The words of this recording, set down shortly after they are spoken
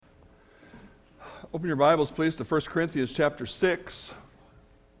Open your Bibles, please, to 1 Corinthians chapter 6.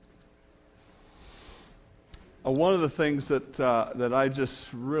 One of the things that I just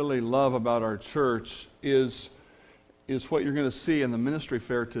really love about our church is what you're going to see in the ministry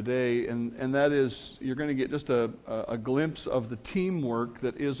fair today, and that is you're going to get just a glimpse of the teamwork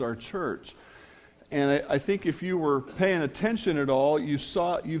that is our church. And I think if you were paying attention at all, you've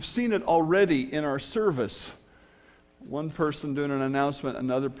seen it already in our service. One person doing an announcement,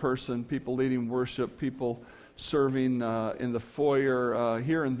 another person, people leading worship, people serving in the foyer,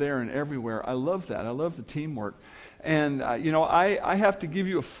 here and there and everywhere. I love that. I love the teamwork. And, I have to give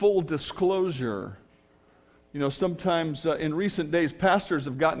you a full disclosure. Sometimes in recent days, pastors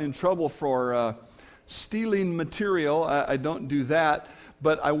have gotten in trouble for stealing material. I don't do that.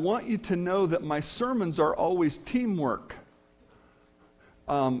 But I want you to know that my sermons are always teamwork.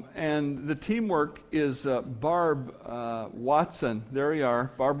 And the teamwork is Barb Watson. There you are,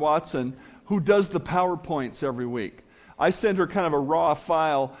 Barb Watson, who does the PowerPoints every week. I send her kind of a raw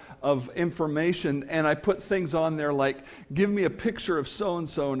file of information, and I put things on there like, give me a picture of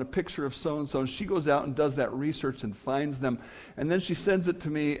so-and-so and a picture of so-and-so. And she goes out and does that research and finds them. And then she sends it to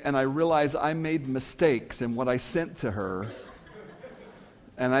me, and I realize I made mistakes in what I sent to her.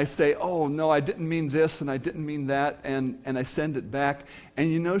 And I say, oh, no, I didn't mean this and I didn't mean that, and I send it back.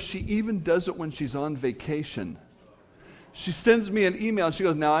 And she even does it when she's on vacation. She sends me an email and she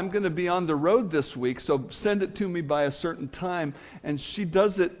goes, now I'm going to be on the road this week, so send it to me by a certain time. And she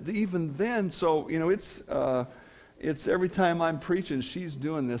does it even then. So, it's every time I'm preaching, she's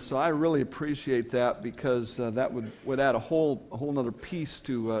doing this. So I really appreciate that, because that would add a whole other piece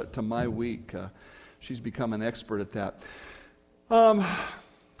to my week. She's become an expert at that.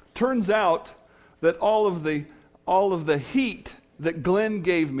 Turns out that all of the heat that Glenn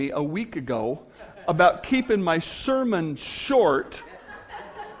gave me a week ago about keeping my sermon short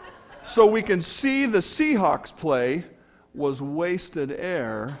so we can see the Seahawks play was wasted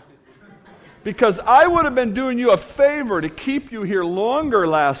air, because I would have been doing you a favor to keep you here longer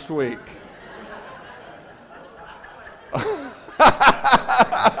last week.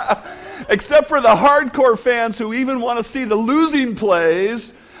 Except for the hardcore fans who even want to see the losing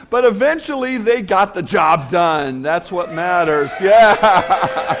plays. But eventually they got the job done. That's what matters.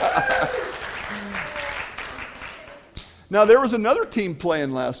 Yeah. Now there was another team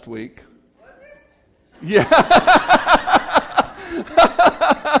playing last week. Was it? Yeah.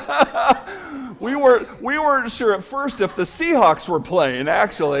 we weren't sure at first if the Seahawks were playing,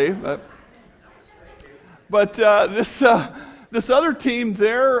 actually. But this other team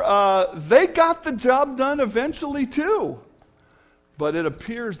there, they got the job done eventually too. But it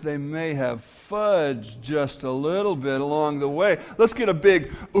appears they may have fudged just a little bit along the way. Let's get a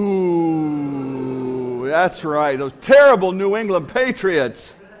big ooh. That's right, those terrible New England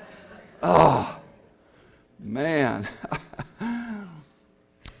Patriots. Oh, man.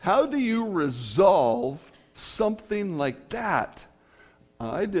 How do you resolve something like that?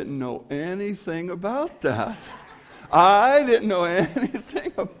 I didn't know anything about that.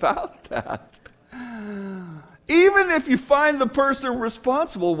 Even if you find the person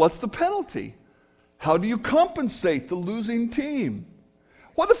responsible, what's the penalty? How do you compensate the losing team?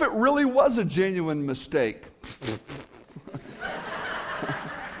 What if it really was a genuine mistake?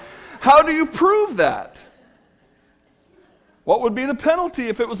 How do you prove that? What would be the penalty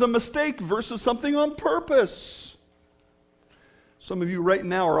if it was a mistake versus something on purpose? Some of you right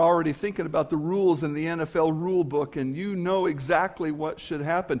now are already thinking about the rules in the NFL rule book, and you know exactly what should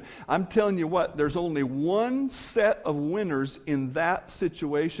happen. I'm telling you what, there's only one set of winners in that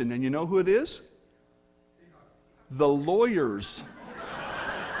situation, and you know who it is? The lawyers.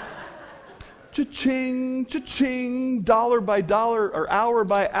 Cha-ching, cha-ching, dollar by dollar or hour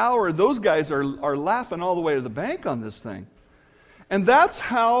by hour. Those guys are laughing all the way to the bank on this thing. And that's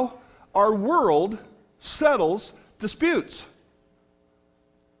how our world settles disputes.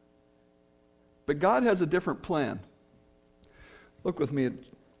 But God has a different plan. Look with me at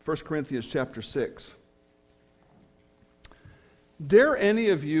 1 Corinthians chapter 6. Dare any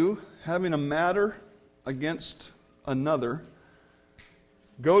of you, having a matter against another,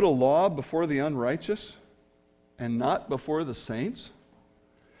 go to law before the unrighteous and not before the saints?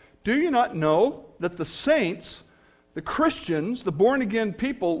 Do you not know that the saints, the Christians, the born-again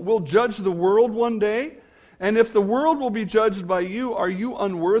people, will judge the world one day? And if the world will be judged by you, are you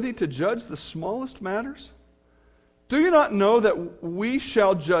unworthy to judge the smallest matters? Do you not know that we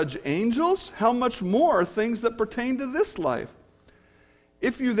shall judge angels? How much more things that pertain to this life?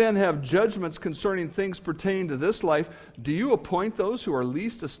 If you then have judgments concerning things pertaining to this life, do you appoint those who are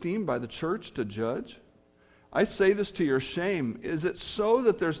least esteemed by the church to judge? I say this to your shame. Is it so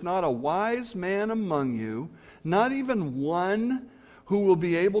that there's not a wise man among you, not even one, who will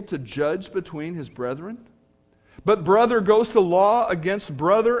be able to judge between his brethren? But brother goes to law against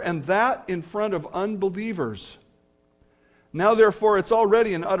brother, and that in front of unbelievers. Now therefore it's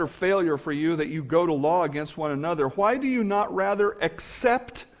already an utter failure for you that you go to law against one another. Why do you not rather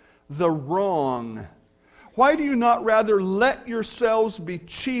accept the wrong? Why do you not rather let yourselves be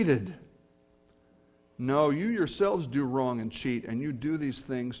cheated? No, you yourselves do wrong and cheat, and you do these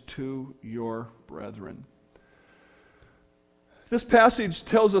things to your brethren. This passage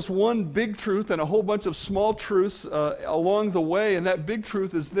tells us one big truth and a whole bunch of small truths along the way, and that big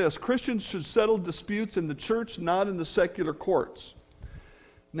truth is this: Christians should settle disputes in the church, not in the secular courts.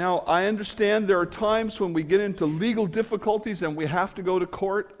 Now, I understand there are times when we get into legal difficulties and we have to go to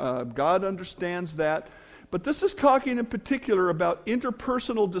court. God understands that. But this is talking in particular about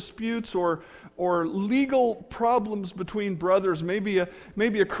interpersonal disputes or legal problems between brothers. Maybe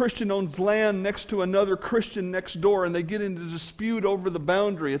a Christian owns land next to another Christian next door, and they get into dispute over the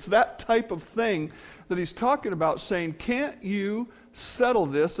boundary. It's that type of thing that he's talking about, saying, can't you settle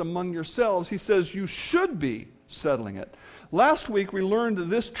this among yourselves? He says you should be settling it. Last week we learned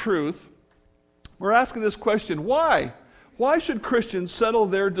this truth. We're asking this question: why? Why should Christians settle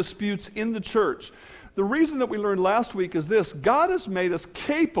their disputes in the church? The reason that we learned last week is this: God has made us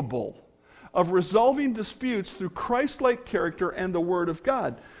capable of resolving disputes through Christ-like character and the Word of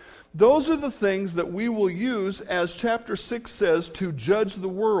God. Those are the things that we will use, as chapter 6 says, to judge the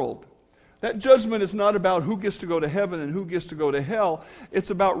world. That judgment is not about who gets to go to heaven and who gets to go to hell.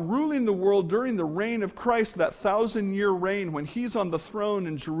 It's about ruling the world during the reign of Christ, that 1,000-year reign when He's on the throne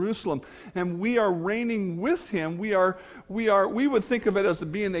in Jerusalem, and we are reigning with Him. We would think of it as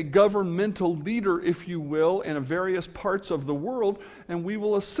being a governmental leader, if you will, in various parts of the world, and we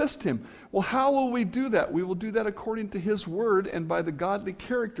will assist Him. Well, how will we do that? We will do that according to His Word and by the godly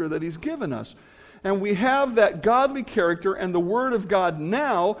character that He's given us. And we have that godly character and the Word of God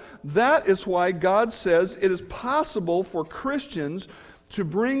now. That is why God says it is possible for Christians to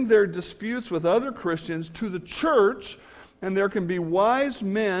bring their disputes with other Christians to the church, and there can be wise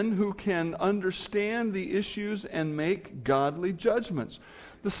men who can understand the issues and make godly judgments.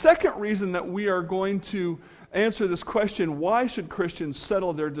 The second reason that we are going to answer this question, why should Christians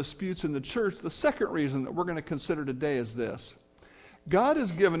settle their disputes in the church? The second reason that we're going to consider today is this: God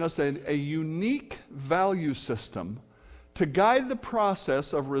has given us a unique value system to guide the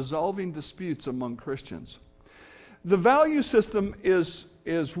process of resolving disputes among Christians. The value system is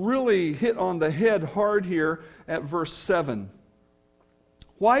really hit on the head hard here at verse 7.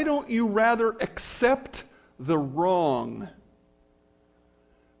 Why don't you rather accept the wrong?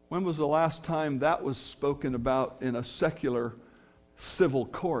 When was the last time that was spoken about in a secular civil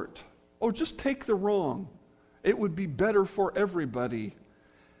court? Oh, just take the wrong. It would be better for everybody.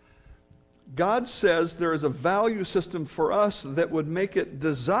 God says there is a value system for us that would make it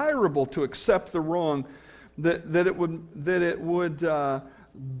desirable to accept the wrong, that it would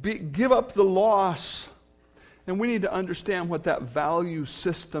give up the loss. And we need to understand what that value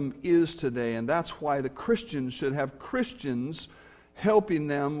system is today, and that's why the Christians should have Christians helping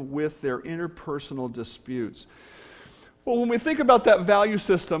them with their interpersonal disputes. Well, when we think about that value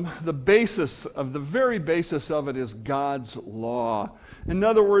system, the very basis of it is God's law. In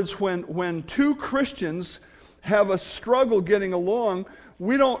other words, when two Christians have a struggle getting along,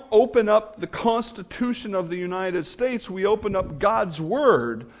 we don't open up the Constitution of the United States. We open up God's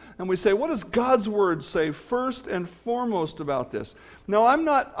Word, and we say, what does God's Word say first and foremost about this? Now, I'm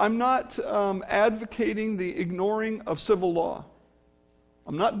not advocating the ignoring of civil law.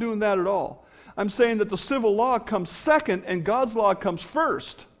 I'm not doing that at all. I'm saying that the civil law comes second and God's law comes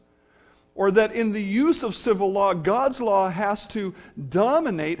first. Or that in the use of civil law, God's law has to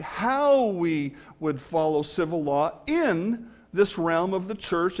dominate how we would follow civil law in this realm of the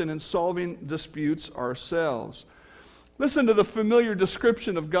church and in solving disputes ourselves. Listen to the familiar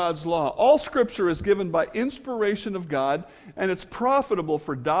description of God's law. All Scripture is given by inspiration of God, and it's profitable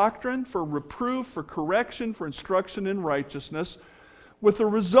for doctrine, for reproof, for correction, for instruction in righteousness, with the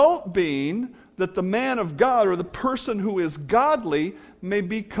result being that the man of God, or the person who is godly, may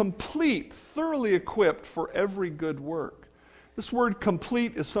be complete, thoroughly equipped for every good work. This word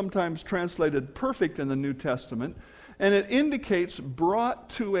complete is sometimes translated perfect in the New Testament, and it indicates brought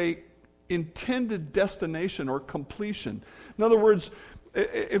to a intended destination or completion. In other words,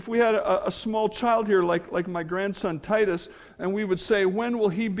 if we had a small child here like my grandson Titus, and we would say, when will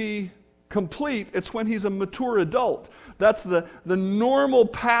he be complete? It's when he's a mature adult. That's the normal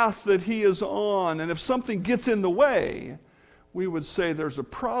path that he is on. And if something gets in the way, we would say there's a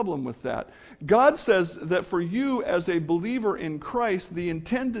problem with that. God says that for you as a believer in Christ, the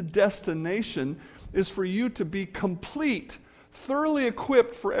intended destination is for you to be complete, thoroughly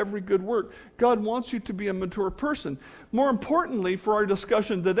equipped for every good work. God wants you to be a mature person. More importantly, for our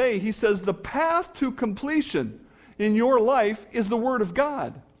discussion today, he says the path to completion in your life is the Word of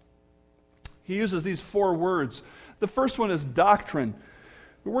God. He uses these 4 words. The first one is doctrine.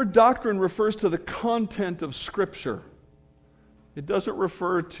 The word doctrine refers to the content of Scripture. It doesn't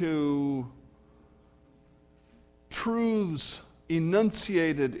refer to truths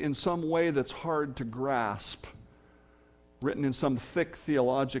enunciated in some way that's hard to grasp, written in some thick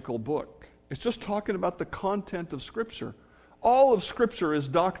theological book. It's just talking about the content of Scripture. All of Scripture is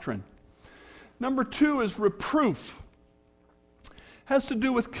doctrine. Number 2 is reproof. Has to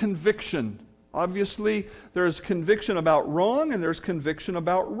do with conviction. Obviously, there's conviction about wrong and there's conviction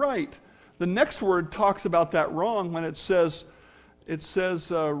about right. The next word talks about that wrong when it says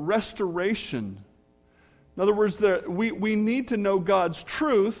restoration. In other words, we need to know God's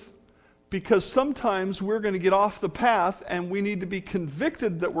truth because sometimes we're going to get off the path and we need to be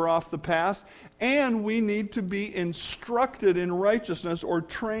convicted that we're off the path, and we need to be instructed in righteousness or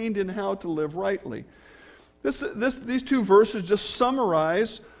trained in how to live rightly. These 2 verses just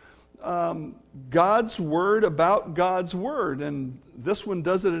summarize God's Word about God's Word, and this one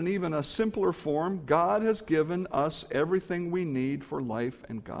does it in even a simpler form. God has given us everything we need for life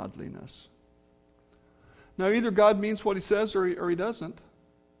and godliness. Now, either God means what he says or he doesn't.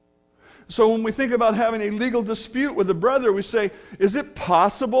 So when we think about having a legal dispute with a brother, we say, is it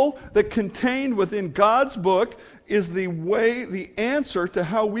possible that contained within God's book is the answer to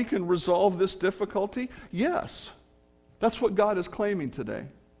how we can resolve this difficulty? Yes. That's what God is claiming today.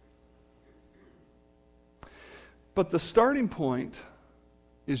 But the starting point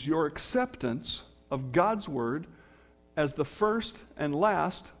is your acceptance of God's Word as the first and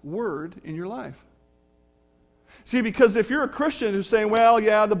last word in your life. See, because if you're a Christian who's saying, well,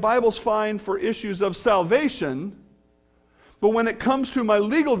 yeah, the Bible's fine for issues of salvation, but when it comes to my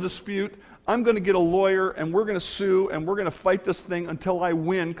legal dispute, I'm going to get a lawyer and we're going to sue and we're going to fight this thing until I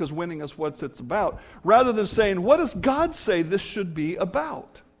win, because winning is what it's about, rather than saying, what does God say this should be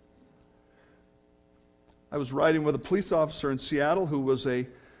about? I was riding with a police officer in Seattle who was a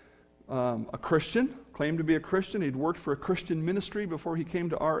Christian, claimed to be a Christian. He'd worked for a Christian ministry before he came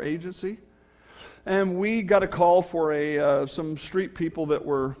to our agency. And we got a call for some street people that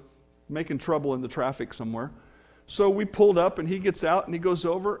were making trouble in the traffic somewhere. So we pulled up, and he gets out, and he goes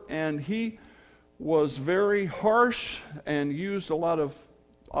over, and he was very harsh and used a lot of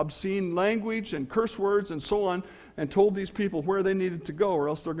obscene language and curse words and so on, and told these people where they needed to go or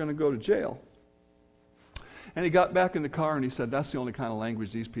else they're going to go to jail. And he got back in the car and he said, that's the only kind of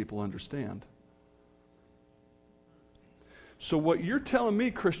language these people understand. So what you're telling me,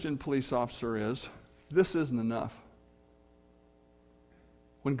 Christian police officer, is this isn't enough.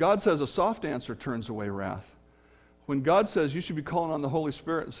 When God says a soft answer turns away wrath, when God says you should be calling on the Holy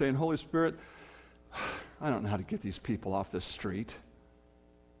Spirit and saying, Holy Spirit, I don't know how to get these people off this street.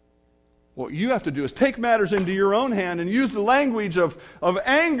 What you have to do is take matters into your own hand and use the language of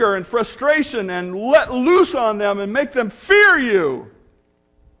anger and frustration and let loose on them and make them fear you.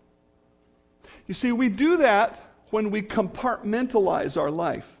 You see, we do that when we compartmentalize our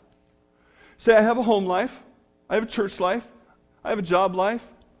life. Say, I have a home life, I have a church life, I have a job life,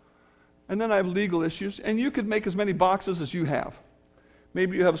 and then I have legal issues, and you could make as many boxes as you have.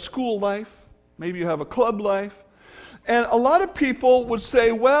 Maybe you have a school life, maybe you have a club life. And a lot of people would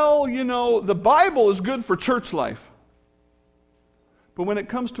say, well, you know, the Bible is good for church life. But when it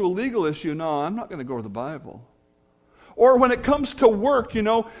comes to a legal issue, no, I'm not going to go to the Bible. Or when it comes to work, you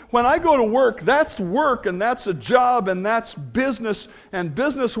know, when I go to work, that's work and that's a job and that's business, and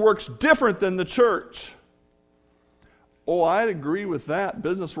business works different than the church. Oh, I'd agree with that.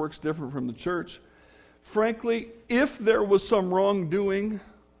 Business works different from the church. Frankly, if there was some wrongdoing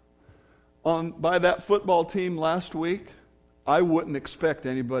by that football team last week, I wouldn't expect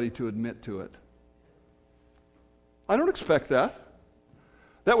anybody to admit to it. I don't expect that.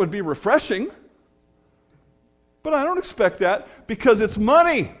 That would be refreshing. But I don't expect that because it's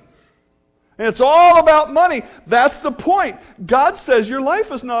money. And it's all about money. That's the point. God says your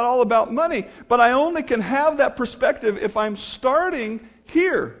life is not all about money, but I only can have that perspective if I'm starting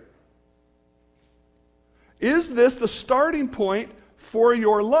here. Is this the starting point for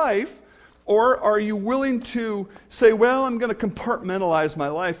your life? Or are you willing to say, well, I'm going to compartmentalize my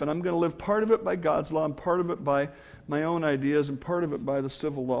life and I'm going to live part of it by God's law and part of it by my own ideas and part of it by the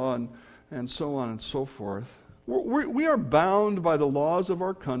civil law and so on and so forth. We are bound by the laws of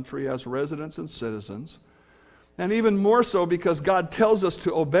our country as residents and citizens. And even more so because God tells us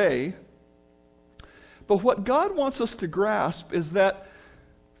to obey. But what God wants us to grasp is that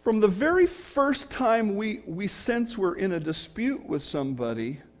from the very first time we sense we're in a dispute with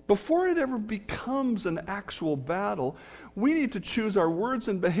somebody, before it ever becomes an actual battle, we need to choose our words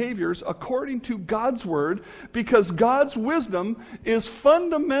and behaviors according to God's word, because God's wisdom is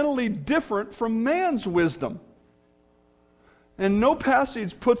fundamentally different from man's wisdom. And no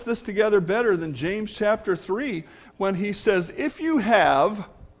passage puts this together better than James chapter 3, when he says, if you have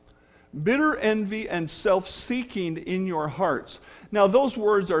bitter envy and self-seeking in your hearts. Now those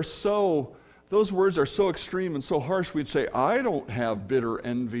words are so extreme and so harsh, we'd say, I don't have bitter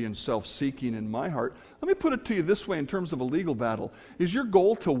envy and self-seeking in my heart. Let me put it to you this way in terms of a legal battle. Is your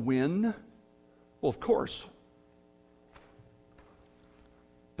goal to win? Well, of course.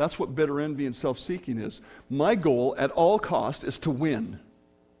 That's what bitter envy and self-seeking is. My goal at all cost is to win.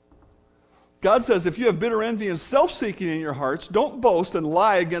 God says if you have bitter envy and self-seeking in your hearts, don't boast and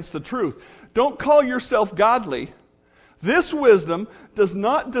lie against the truth. Don't call yourself godly. This wisdom does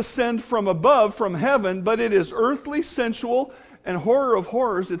not descend from above, from heaven, but it is earthly, sensual, and horror of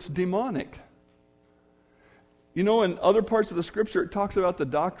horrors, it's demonic. You know, in other parts of the Scripture, it talks about the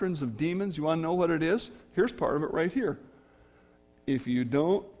doctrines of demons. You want to know what it is? Here's part of it right here. If you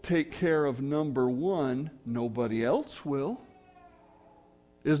don't take care of number one, nobody else will.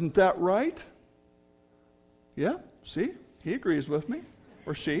 Isn't that right? Yeah, see? He agrees with me.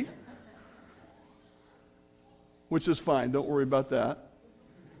 Or she. Which is fine. Don't worry about that.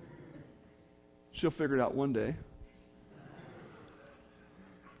 She'll figure it out one day.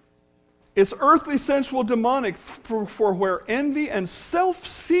 It's earthly, sensual, demonic, for where envy and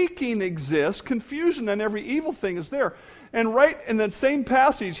self-seeking exist, confusion and every evil thing is there. And right in that same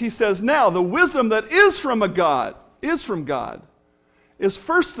passage, he says, now, the wisdom that is from God, is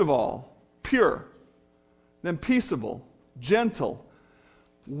first of all pure, then peaceable, gentle,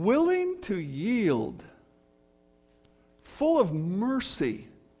 willing to yield, full of mercy,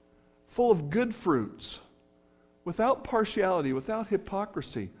 full of good fruits, without partiality, without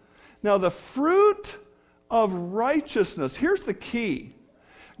hypocrisy. Now, the fruit of righteousness, here's the key.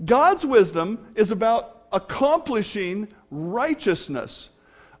 God's wisdom is about accomplishing righteousness.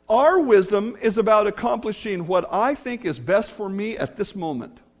 Our wisdom is about accomplishing what I think is best for me at this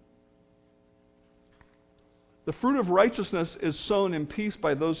moment. The fruit of righteousness is sown in peace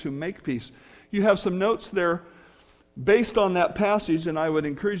by those who make peace. You have some notes there based on that passage, and I would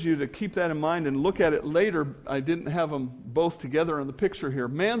encourage you to keep that in mind and look at it later. I didn't have them both together in the picture here.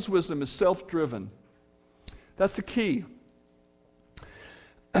 Man's wisdom is self-driven. That's the key.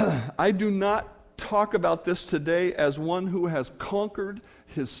 I do not talk about this today as one who has conquered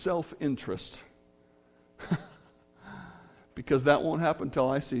his self-interest. Because that won't happen until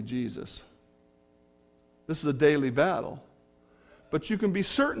I see Jesus. This is a daily battle. But you can be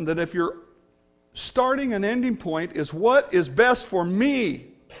certain that if your starting and ending point is what is best for me,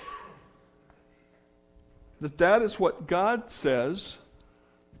 that is what God says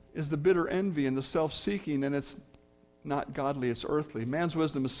is the bitter envy and the self-seeking, and it's not godly, it's earthly. Man's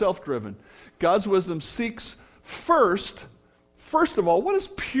wisdom is self-driven. God's wisdom seeks first of all, what is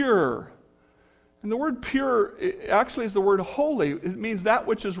pure? And the word pure actually is the word holy. It means that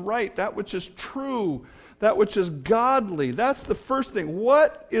which is right, that which is true, that which is godly. That's the first thing.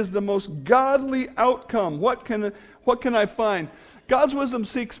 What is the most godly outcome? What can I find? God's wisdom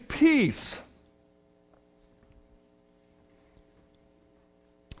seeks peace.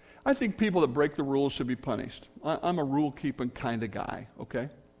 I think people that break the rules should be punished. I'm a rule-keeping kind of guy, okay?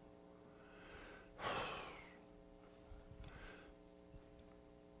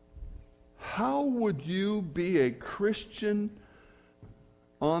 How would you be a Christian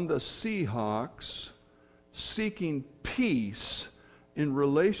on the Seahawks seeking peace in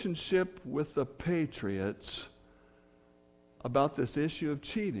relationship with the Patriots about this issue of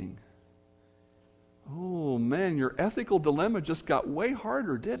cheating? Oh man, your ethical dilemma just got way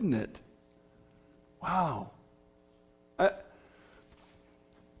harder, didn't it? Wow. I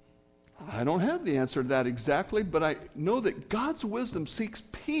don't have the answer to that exactly, but I know that God's wisdom seeks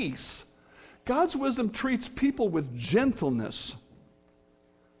peace. God's wisdom treats people with gentleness.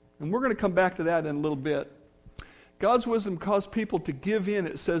 And we're going to come back to that in a little bit. God's wisdom causes people to give in.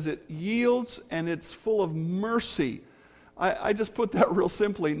 It says it yields and it's full of mercy. I just put that real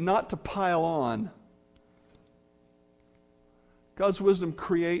simply, not to pile on. God's wisdom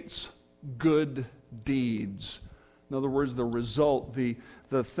creates good deeds. In other words, the result, the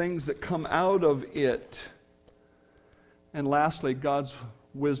things that come out of it. And lastly, God's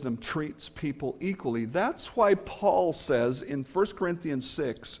wisdom treats people equally. That's why Paul says in 1 Corinthians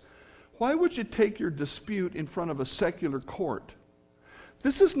 6, Why would you take your dispute in front of a secular court?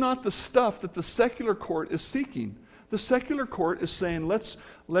 This is not the stuff that the secular court is seeking. The secular court is saying, let's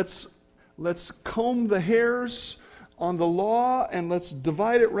comb the hairs on the law and let's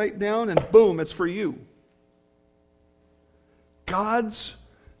divide it right down and boom, it's for you. God's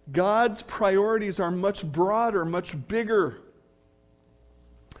priorities are much broader, much bigger.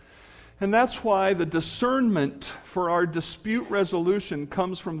 And that's why the discernment for our dispute resolution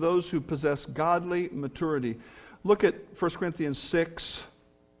comes from those who possess godly maturity. Look at 1 Corinthians 6.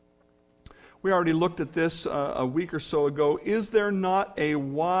 We already looked at this a week or so ago. Is there not a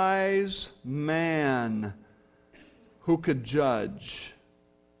wise man who could judge?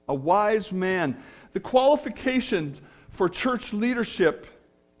 A wise man. The qualification for church leadership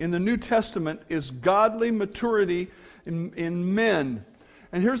in the New Testament is godly maturity in men.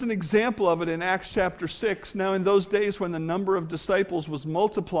 And here's an example of it in Acts chapter 6. Now, in those days when the number of disciples was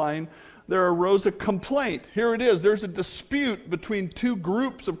multiplying, there arose a complaint. Here it is. There's a dispute between two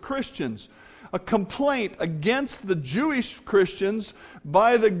groups of Christians. A complaint against the Jewish Christians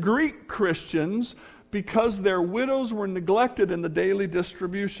by the Greek Christians because their widows were neglected in the daily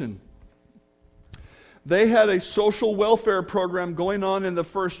distribution. They had a social welfare program going on in the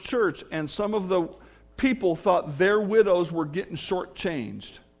first church, and some of the people thought their widows were getting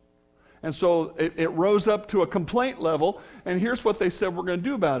shortchanged. And so it rose up to a complaint level, and here's what they said we're going to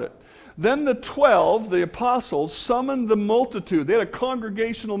do about it. Then the 12, the apostles, summoned the multitude. They had a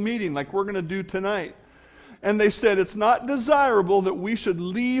congregational meeting like we're going to do tonight. And they said, it's not desirable that we should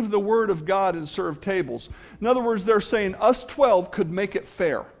leave the Word of God and serve tables. In other words, they're saying us 12 could make it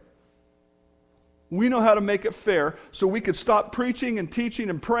fair. We know how to make it fair, so we could stop preaching and teaching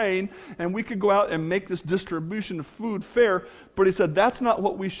and praying, and we could go out and make this distribution of food fair. But he said, that's not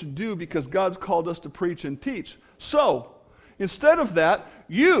what we should do because God's called us to preach and teach. So, instead of that,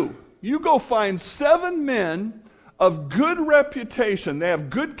 you go find 7 men of good reputation. They have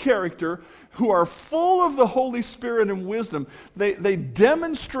good character, who are full of the Holy Spirit and wisdom. They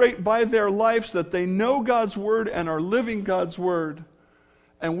demonstrate by their lives that they know God's Word and are living God's Word.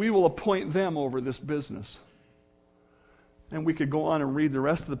 And we will appoint them over this business. And we could go on and read the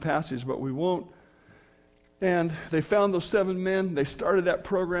rest of the passage, but we won't. And they found those 7 men. They started that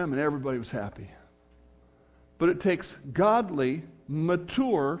program, and everybody was happy. But it takes godly,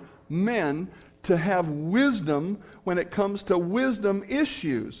 mature men to have wisdom when it comes to wisdom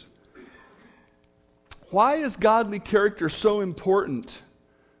issues. Why is godly character so important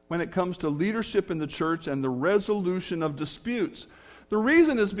when it comes to leadership in the church and the resolution of disputes? The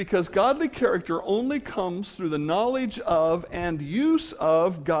reason is because godly character only comes through the knowledge of and use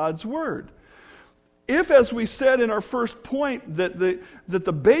of God's Word. If, as we said in our first point, that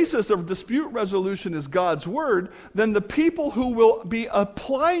the basis of dispute resolution is God's Word, then the people who will be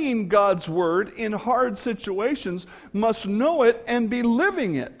applying God's Word in hard situations must know it and be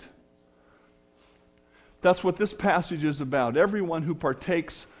living it. That's what this passage is about. Everyone who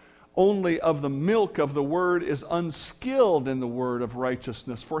partakes only of the milk of the Word is unskilled in the word of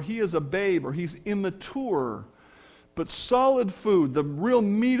righteousness, for he is a babe or he's immature. But solid food, the real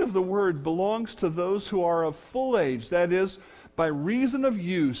meat of the Word, belongs to those who are of full age. That is, by reason of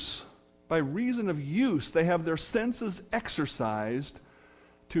use, they have their senses exercised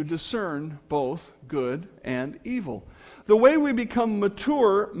to discern both good and evil. The way we become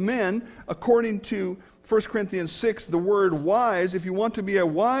mature men, according to 1 Corinthians 6, the word wise, if you want to be a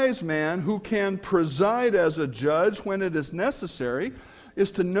wise man who can preside as a judge when it is necessary,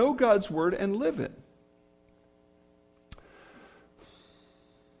 is to know God's Word and live it.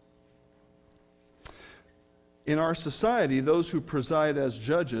 In our society, those who preside as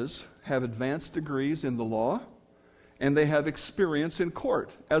judges have advanced degrees in the law, and they have experience in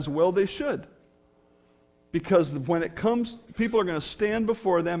court, as well they should. Because when it comes, people are going to stand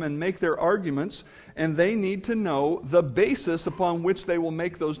before them and make their arguments, and they need to know the basis upon which they will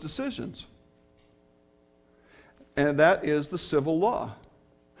make those decisions. And that is the civil law.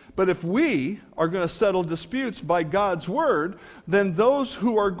 But if we are going to settle disputes by God's Word, then those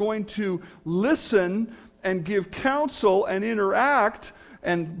who are going to listen and give counsel and interact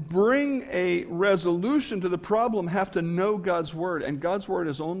and bring a resolution to the problem have to know God's Word. And God's Word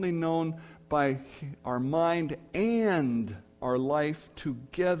is only known by our mind and our life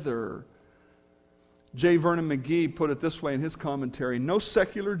together. J. Vernon McGee put it this way in his commentary: no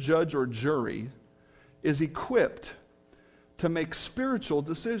secular judge or jury is equipped to make spiritual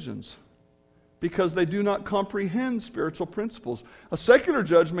decisions because they do not comprehend spiritual principles. A secular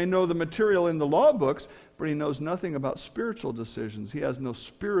judge may know the material in the law books, but he knows nothing about spiritual decisions. He has no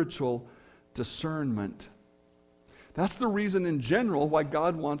spiritual discernment. That's the reason in general why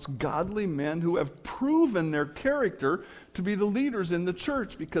God wants godly men who have proven their character to be the leaders in the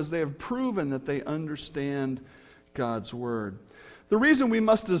church, because they have proven that they understand God's Word. The reason we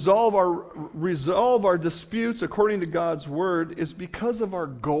must resolve our disputes according to God's Word is because of our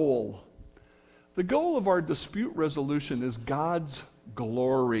goal. The goal of our dispute resolution is God's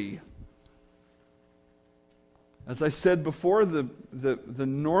glory. As I said before, the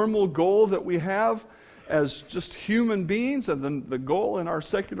normal goal that we have as just human beings, and the goal in our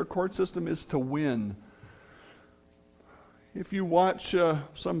secular court system is to win. If you watch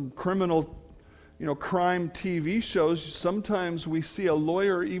some criminal, crime TV shows, sometimes we see a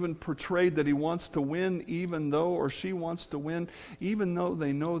lawyer even portrayed that he wants to win, even though, or she wants to win, even though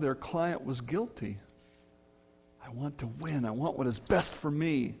they know their client was guilty. I want to win. I want what is best for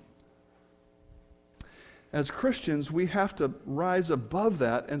me. As Christians, we have to rise above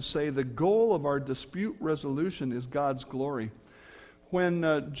that and say the goal of our dispute resolution is God's glory.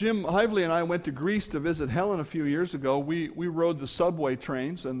 When Jim Hively and I went to Greece to visit Helen a few years ago, we rode the subway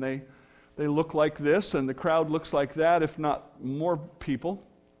trains, and they look like this, and the crowd looks like that, if not more people.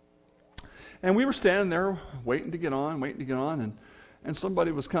 And we were standing there waiting to get on, and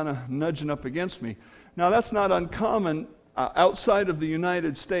somebody was kind of nudging up against me. Now, that's not uncommon. Outside of the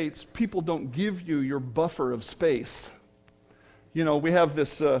United States, people don't give you your buffer of space. We have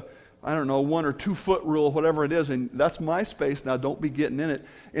this, 1 or 2 foot rule, whatever it is, and that's my space. Now, don't be getting in it.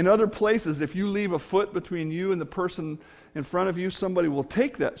 In other places, if you leave a foot between you and the person in front of you, somebody will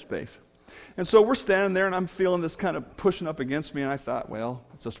take that space. And so we're standing there, and I'm feeling this kind of pushing up against me, and I thought, well,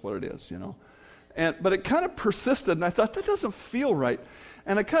 it's just what it is, But it kind of persisted, and I thought, that doesn't feel right.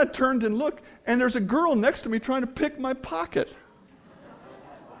 And I kind of turned and looked, and there's a girl next to me trying to pick my pocket.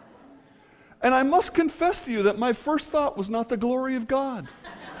 And I must confess to you that my first thought was not the glory of God.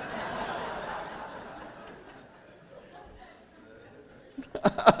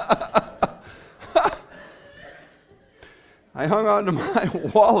 I hung on to my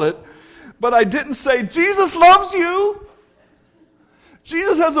wallet, but I didn't say, Jesus loves you.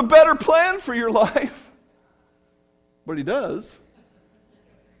 Jesus has a better plan for your life. But he does.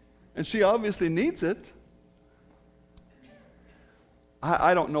 And she obviously needs it.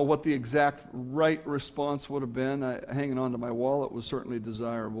 I don't know what the exact right response would have been. Hanging on to my wallet was certainly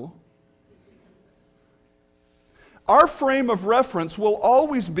desirable. Our frame of reference will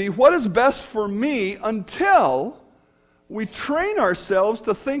always be what is best for me until we train ourselves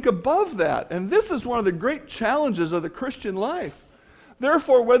to think above that. And this is one of the great challenges of the Christian life.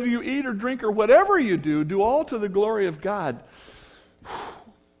 Therefore, whether you eat or drink or whatever you do all to the glory of God.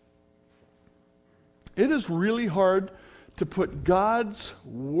 It is really hard to put God's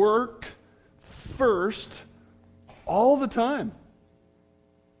work first all the time.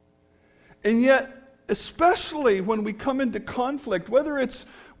 And yet, especially when we come into conflict, whether it's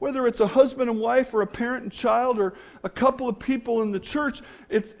a husband and wife or a parent and child or a couple of people in the church,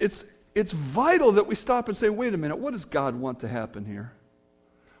 it's vital that we stop and say, wait a minute, what does God want to happen here?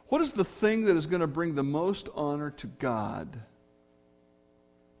 What is the thing that is going to bring the most honor to God?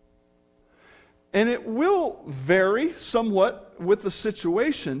 And it will vary somewhat with the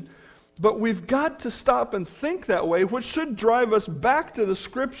situation, but we've got to stop and think that way, which should drive us back to the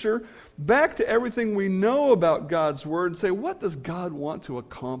Scripture, back to everything we know about God's Word, and say, what does God want to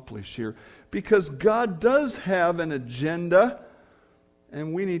accomplish here? Because God does have an agenda,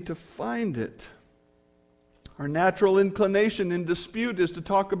 and we need to find it. Our natural inclination in dispute is to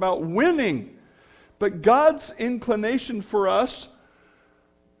talk about winning, but God's inclination for us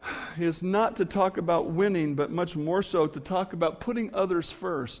is not to talk about winning, but much more so to talk about putting others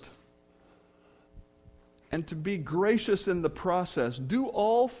first and to be gracious in the process. Do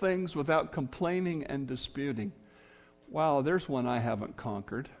all things without complaining and disputing. Wow, there's one I haven't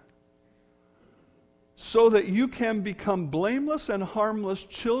conquered. So that you can become blameless and harmless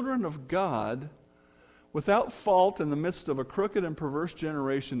children of God, without fault in the midst of a crooked and perverse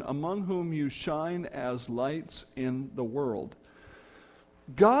generation, among whom you shine as lights in the world.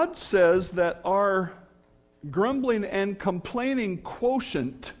 God says that our grumbling and complaining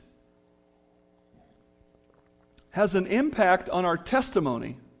quotient has an impact on our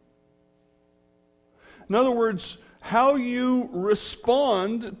testimony. In other words, how you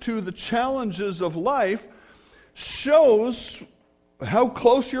respond to the challenges of life shows how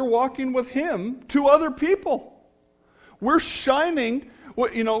close you're walking with Him to other people. We're shining.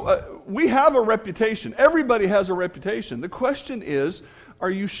 We have a reputation. Everybody has a reputation. The question is, are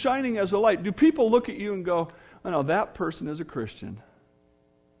you shining as a light? Do people look at you and go, oh no, that person is a Christian.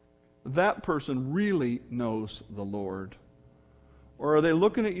 That person really knows the Lord. Or are they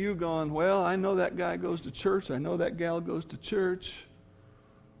looking at you going, well, I know that guy goes to church. I know that gal goes to church.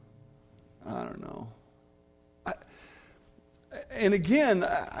 I don't know. And again,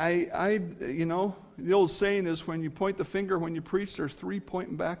 the old saying is when you point the finger, when you preach, there's three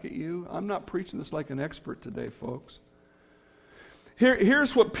pointing back at you. I'm not preaching this like an expert today, folks.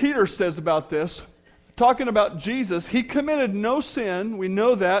 Here's what Peter says about this. Talking about Jesus, he committed no sin. We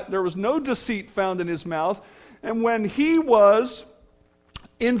know that. There was no deceit found in his mouth. And when he was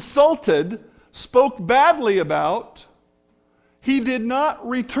insulted, spoke badly about, he did not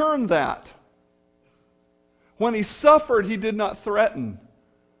return that. When he suffered, he did not threaten,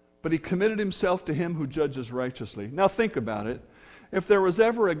 but he committed himself to him who judges righteously. Now think about it. If there was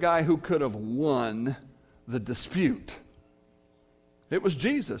ever a guy who could have won the dispute, it was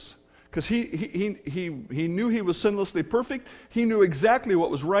Jesus. Because he knew he was sinlessly perfect. He knew exactly what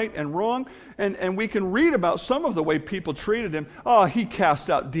was right and wrong. And we can read about some of the way people treated him. Oh, he cast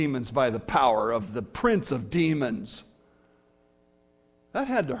out demons by the power of the prince of demons. That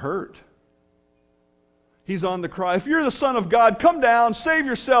had to hurt. He's on the cry, if you're the Son of God, come down, save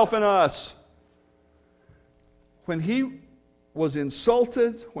yourself and us. When he was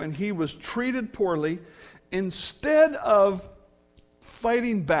insulted, when he was treated poorly, instead of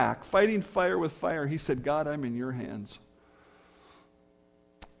fighting back, fighting fire with fire, he said, God, I'm in your hands.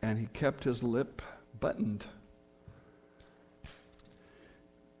 And he kept his lip buttoned.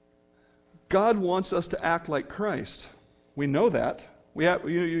 God wants us to act like Christ. We know that.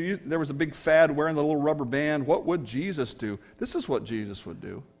 There was a big fad wearing the little rubber band. What would Jesus do? This is what Jesus would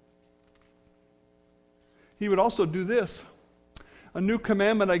do. He would also do this. A new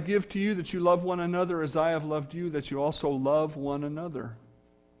commandment I give to you, that you love one another as I have loved you, that you also love one another.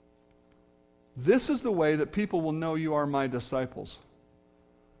 This is the way that people will know you are my disciples,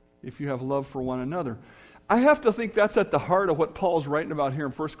 if you have love for one another. I have to think that's at the heart of what Paul's writing about here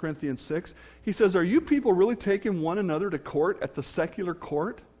in 1 Corinthians 6. He says, are you people really taking one another to court at the secular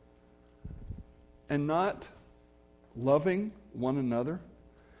court and not loving one another?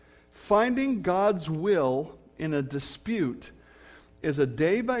 Finding God's will in a dispute is a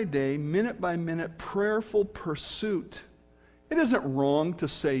day-by-day, minute-by-minute prayerful pursuit. It isn't wrong to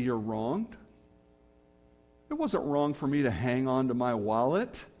say you're wronged. It wasn't wrong for me to hang on to my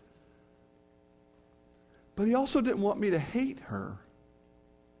wallet. But he also didn't want me to hate her.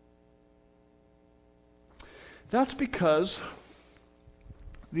 That's because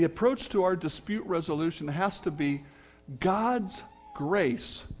the approach to our dispute resolution has to be God's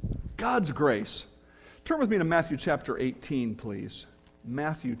grace. God's grace. Turn with me to Matthew chapter 18, please.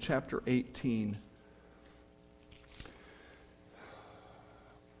 Matthew chapter 18.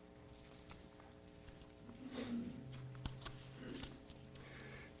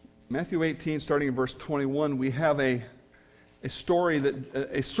 Matthew 18, starting in verse 21, we have a story,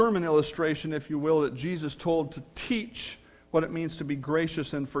 a sermon illustration, if you will, that Jesus told to teach what it means to be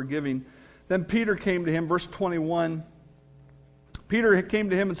gracious and forgiving. Then Peter came to him, verse 21. Peter came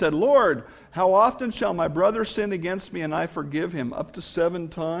to him and said, Lord, how often shall my brother sin against me and I forgive him? Up to 7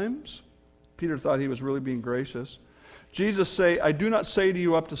 times? Peter thought he was really being gracious. Jesus say, I do not say to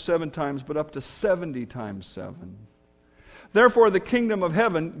you up to 7 times, but up to 70 times 7. Therefore, the kingdom of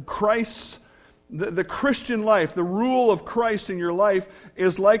heaven, Christ's, the Christian life, the rule of Christ in your life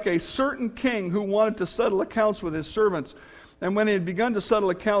is like a certain king who wanted to settle accounts with his servants. And when he had begun to settle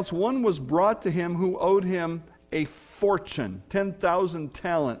accounts, one was brought to him who owed him a fortune, 10,000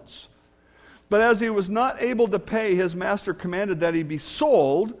 talents. But as he was not able to pay, his master commanded that he be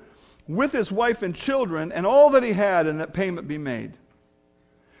sold with his wife and children and all that he had, and that payment be made.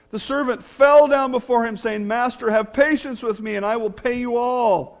 The servant fell down before him, saying, Master, have patience with me, and I will pay you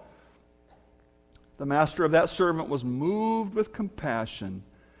all. The master of that servant was moved with compassion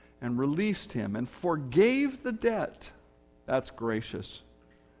and released him and forgave the debt. That's gracious.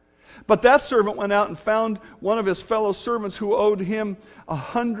 But that servant went out and found one of his fellow servants who owed him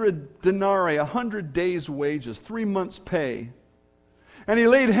 100 denarii, 100 days' wages, 3 months' pay. And he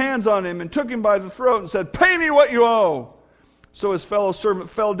laid hands on him and took him by the throat and said, Pay me what you owe. So his fellow servant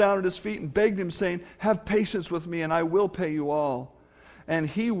fell down at his feet and begged him, saying, Have patience with me, and I will pay you all. And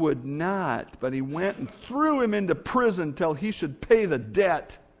he would not, but he went and threw him into prison till he should pay the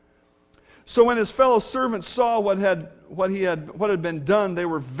debt. So when his fellow servants saw what had been done, they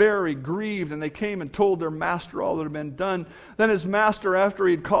were very grieved, and they came and told their master all that had been done. Then his master, after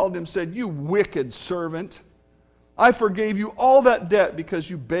he had called him, said, You wicked servant, I forgave you all that debt because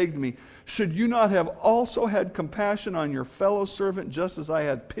you begged me. Should you not have also had compassion on your fellow servant, just as I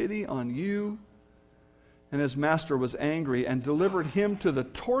had pity on you? And his master was angry and delivered him to the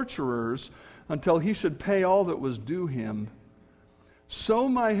torturers until he should pay all that was due him. so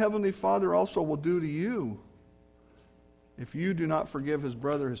my heavenly Father also will do to you if you do not forgive his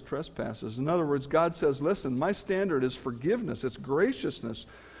brother his trespasses. In other words, God says, listen, my standard is forgiveness, it's graciousness.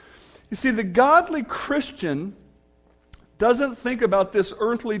 You see, the godly Christian doesn't think about this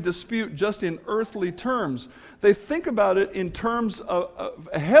earthly dispute just in earthly terms. They think about it in terms of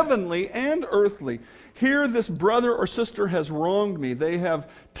heavenly and earthly. Here, this brother or sister has wronged me. They have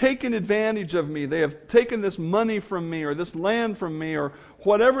taken advantage of me. They have taken this money from me or this land from me or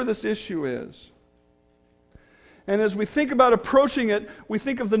whatever this issue is. And as we think about approaching it, we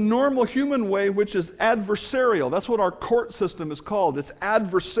think of the normal human way, which is adversarial. That's what our court system is called. It's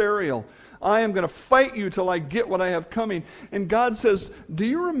adversarial. I am going to fight you till I get what I have coming. And God says, do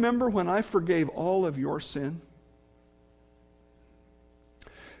you remember when I forgave all of your sin?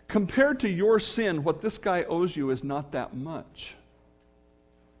 Compared to your sin, what this guy owes you is not that much.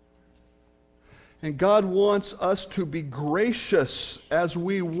 And God wants us to be gracious as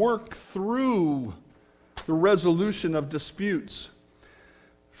we work through the resolution of disputes.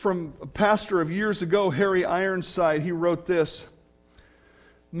 From a pastor of years ago, Harry Ironside, he wrote this: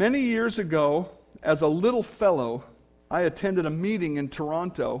 many years ago, as a little fellow, I attended a meeting in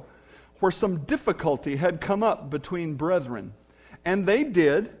Toronto where some difficulty had come up between brethren. And they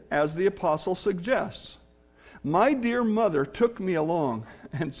did as the apostle suggests. My dear mother took me along,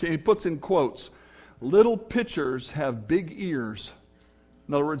 and he puts in quotes, little pitchers have big ears.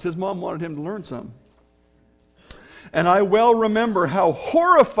 In other words, his mom wanted him to learn something. And I well remember how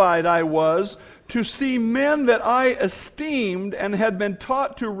horrified I was to see men that I esteemed and had been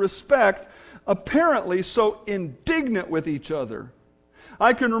taught to respect apparently so indignant with each other.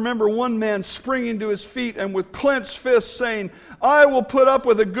 I can remember one man springing to his feet and with clenched fists saying, I will put up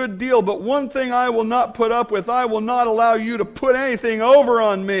with a good deal, but one thing I will not put up with, I will not allow you to put anything over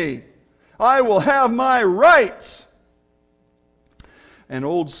on me. I will have my rights. An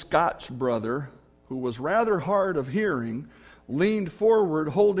old Scotch brother, who was rather hard of hearing, leaned forward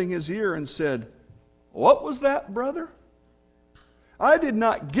holding his ear and said, what was that, brother? I did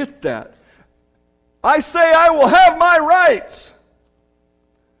not get that. I say I will have my rights.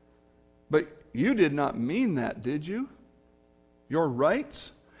 But you did not mean that, did you? Your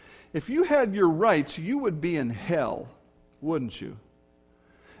rights? If you had your rights, you would be in hell, wouldn't you?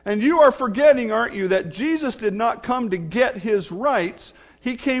 And you are forgetting, aren't you, that Jesus did not come to get his rights.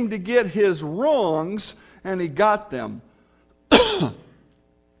 He came to get his wrongs, and he got them.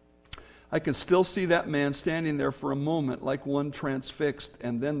 I can still see that man standing there for a moment like one transfixed,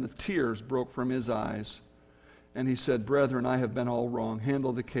 and then the tears broke from his eyes. And he said, brethren, I have been all wrong.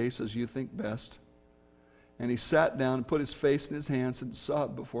 Handle the case as you think best. And he sat down and put his face in his hands and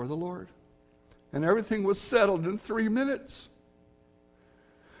sobbed before the Lord. And everything was settled in 3 minutes.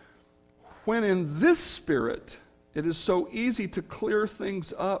 When in this spirit, it is so easy to clear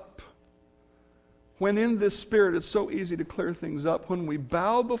things up. When in this spirit, it's so easy to clear things up. When we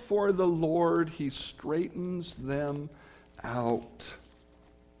bow before the Lord, he straightens them out.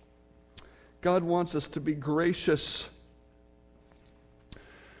 God wants us to be gracious.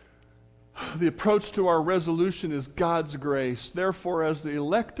 The approach to our resolution is God's grace. Therefore, as the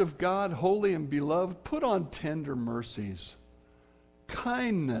elect of God, holy and beloved, put on tender mercies,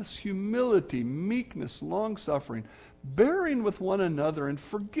 kindness, humility, meekness, long-suffering, bearing with one another and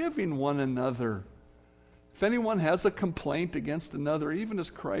forgiving one another. If anyone has a complaint against another, even as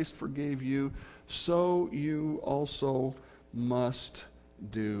Christ forgave you, so you also must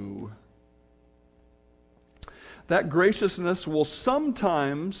do. That graciousness will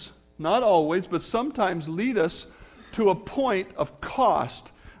sometimes, not always, but sometimes lead us to a point of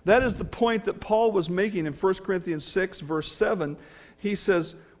cost. That is the point that Paul was making in 1 Corinthians 6, verse 7. He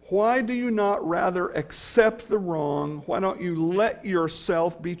says, why do you not rather accept the wrong? Why don't you let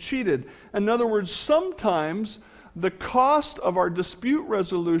yourself be cheated? In other words, sometimes the cost of our dispute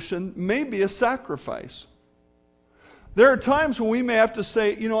resolution may be a sacrifice. There are times when we may have to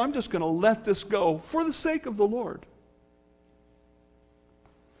say, I'm just going to let this go for the sake of the Lord.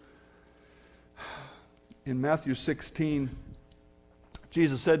 In Matthew 16,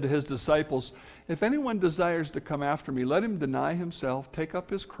 Jesus said to his disciples, if anyone desires to come after me, let him deny himself, take up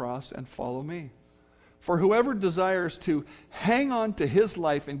his cross, and follow me. For whoever desires to hang on to his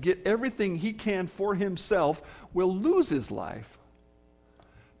life and get everything he can for himself will lose his life.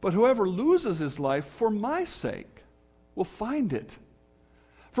 But whoever loses his life for my sake will find it.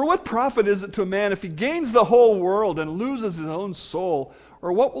 For what profit is it to a man if he gains the whole world and loses his own soul?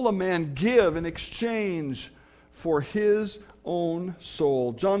 Or what will a man give in exchange for his own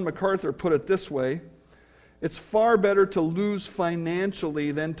soul? John MacArthur put it this way: it's far better to lose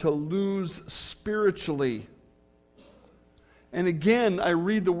financially than to lose spiritually. And again, I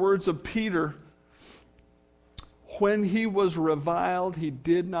read the words of Peter. When he was reviled, he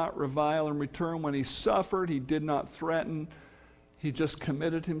did not revile in return. When he suffered, he did not threaten. He just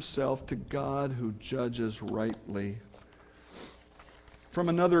committed himself to God who judges rightly. From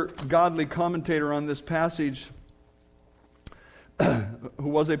another godly commentator on this passage, who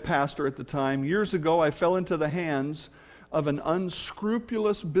was a pastor at the time, years ago I fell into the hands of an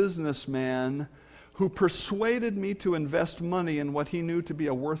unscrupulous businessman who persuaded me to invest money in what he knew to be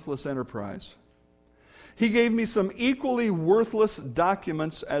a worthless enterprise. He gave me some equally worthless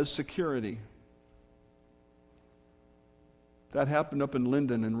documents as security. That happened up in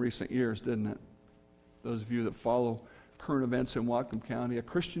Linden in recent years, didn't it? Those of you that follow current events in Whatcom County, a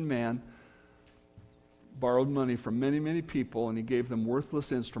Christian man borrowed money from many, many people, and he gave them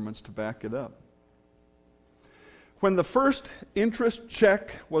worthless instruments to back it up. When the first interest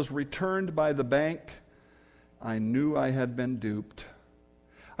check was returned by the bank, I knew I had been duped.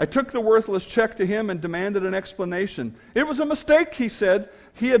 I took the worthless check to him and demanded an explanation. It was a mistake, he said.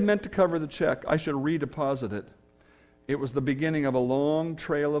 He had meant to cover the check. I should redeposit it. It was the beginning of a long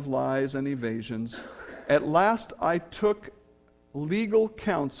trail of lies and evasions. At last, I took legal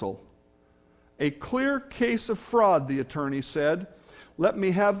counsel. A clear case of fraud, the attorney said. Let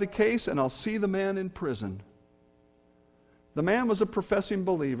me have the case and I'll see the man in prison. The man was a professing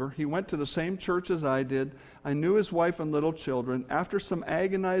believer. He went to the same church as I did. I knew his wife and little children. After some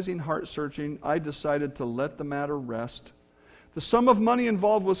agonizing heart-searching, I decided to let the matter rest. The sum of money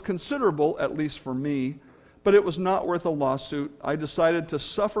involved was considerable, at least for me, but it was not worth a lawsuit. I decided to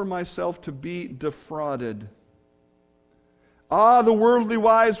suffer myself to be defrauded. The worldly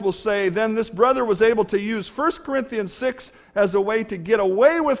wise will say, then this brother was able to use 1 Corinthians 6 as a way to get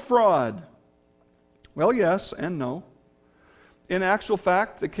away with fraud. Well, yes and no. In actual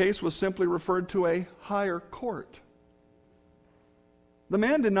fact, the case was simply referred to a higher court. The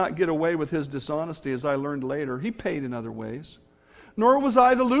man did not get away with his dishonesty, as I learned later. He paid in other ways. Nor was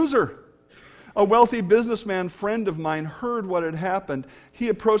I the loser. A wealthy businessman friend of mine heard what had happened. He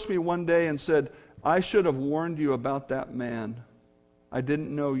approached me one day and said, I should have warned you about that man. I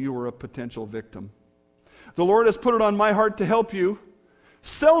didn't know you were a potential victim. The Lord has put it on my heart to help you.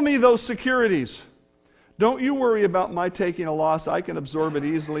 Sell me those securities. Don't you worry about my taking a loss. I can absorb it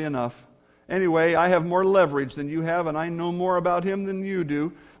easily enough. Anyway, I have more leverage than you have, and I know more about him than you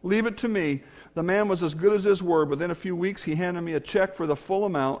do. Leave it to me. The man was as good as his word. Within a few weeks, he handed me a check for the full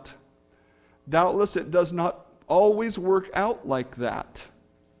amount. Doubtless, it does not always work out like that.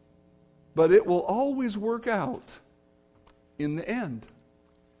 But it will always work out in the end.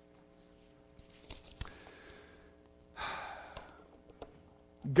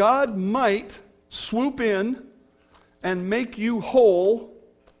 God might swoop in and make you whole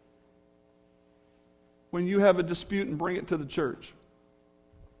when you have a dispute and bring it to the church.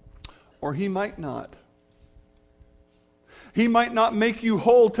 Or He might not. He might not make you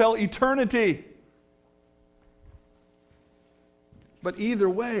whole till eternity. But either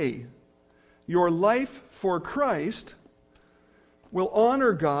way, your life for Christ will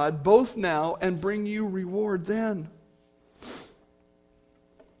honor God both now and bring you reward then.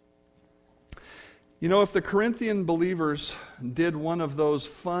 You know, if the Corinthian believers did one of those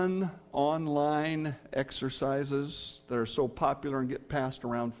fun online exercises that are so popular and get passed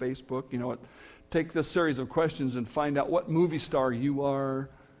around Facebook, you know what? Take this series of questions and find out what movie star you are.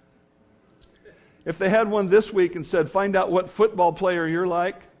 If they had one this week and said, find out what football player you're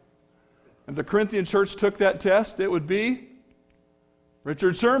like, if the Corinthian church took that test, it would be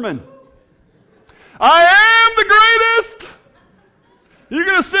Richard Sherman. I am the greatest! You're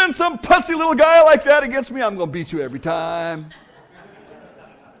going to send some pussy little guy like that against me? I'm going to beat you every time.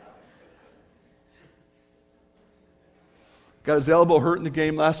 Got his elbow hurt in the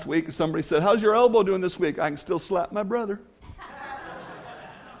game last week, and somebody said, how's your elbow doing this week? I can still slap my brother.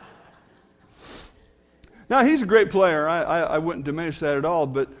 Now, he's a great player. I wouldn't diminish that at all,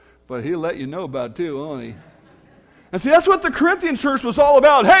 but he'll let you know about it too, won't he? And see, that's what the Corinthian church was all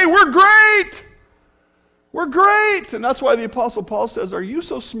about. Hey, we're great! We're great! And that's why the Apostle Paul says, are you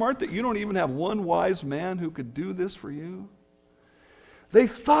so smart that you don't even have one wise man who could do this for you? They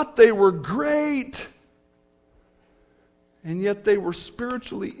thought they were great. And yet they were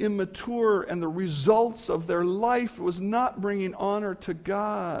spiritually immature, and the results of their life was not bringing honor to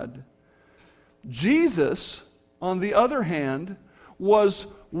God. Jesus, on the other hand, was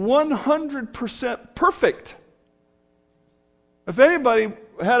 100% perfect. If anybody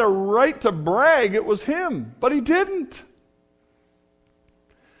had a right to brag, it was him, but he didn't.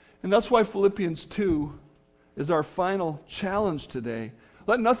 And that's why Philippians 2 is our final challenge today.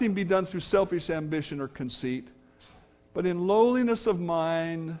 Let nothing be done through selfish ambition or conceit, but in lowliness of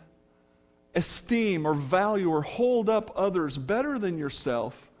mind, esteem or value or hold up others better than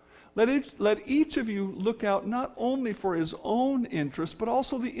yourself. Let each of you look out not only for his own interest, but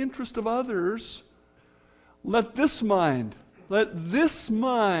also the interest of others. Let this mind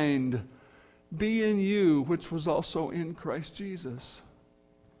be in you, which was also in Christ Jesus.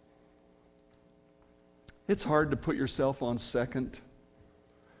 It's hard to put yourself on second.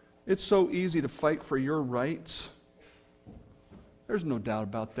 It's so easy to fight for your rights. There's no doubt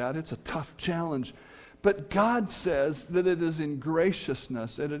about that. It's a tough challenge. But God says that it is in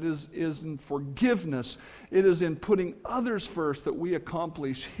graciousness, and it is in forgiveness, it is in putting others first that we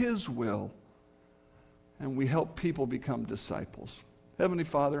accomplish His will, and we help people become disciples. Heavenly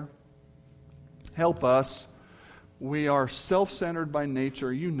Father, help us. We are self-centered by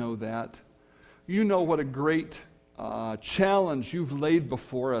nature. You know that. You know what a great challenge you've laid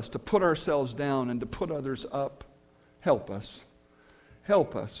before us to put ourselves down and to put others up. Help us.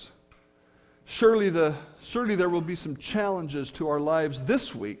 Help us. Surely there will be some challenges to our lives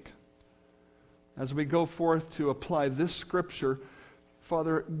this week as we go forth to apply this scripture.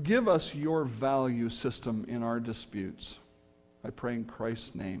 Father, give us your value system in our disputes. I pray in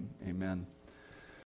Christ's name, amen.